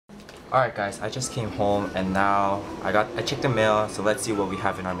Alright guys, I just came home and now I checked the mail, so let's see what we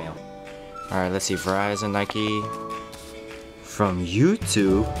have in our mail. Alright, let's see. Verizon, Nike. From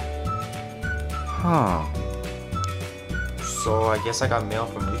YouTube? Huh. So I guess I got mail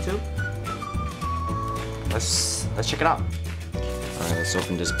from YouTube? Let's check it out. Alright, let's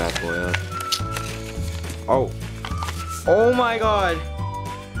open this bad boy up. Oh my god!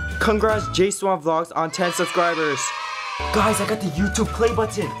 Congrats Jaysquad Vlogs on 10 subscribers! Guys, I got the YouTube play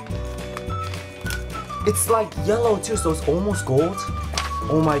button! It's like yellow too, so it's almost gold.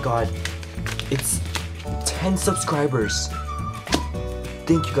 Oh my god. It's 10 subscribers.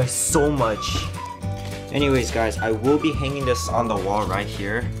 Thank you guys so much. Anyways guys, I will be hanging this on the wall right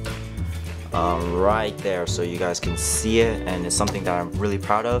here. Right there, so you guys can see it, and it's something that I'm really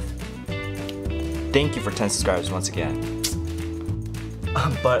proud of. Thank you for 10 subscribers once again.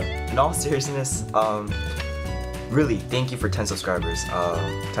 But in all seriousness, really, thank you for 10 subscribers.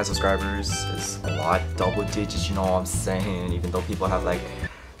 10 subscribers is a lot, double digits, you know what I'm saying, even though people have like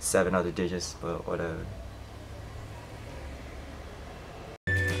 7 other digits, but whatever.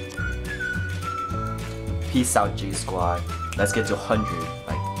 Peace out, Jaysquad. Let's get to 100,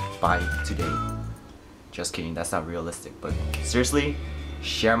 like, by today. Just kidding, that's not realistic, but seriously,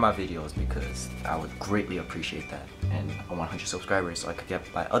 share my videos because I would greatly appreciate that. And I want 100 subscribers so I could get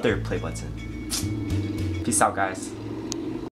my other play button. Peace out, guys.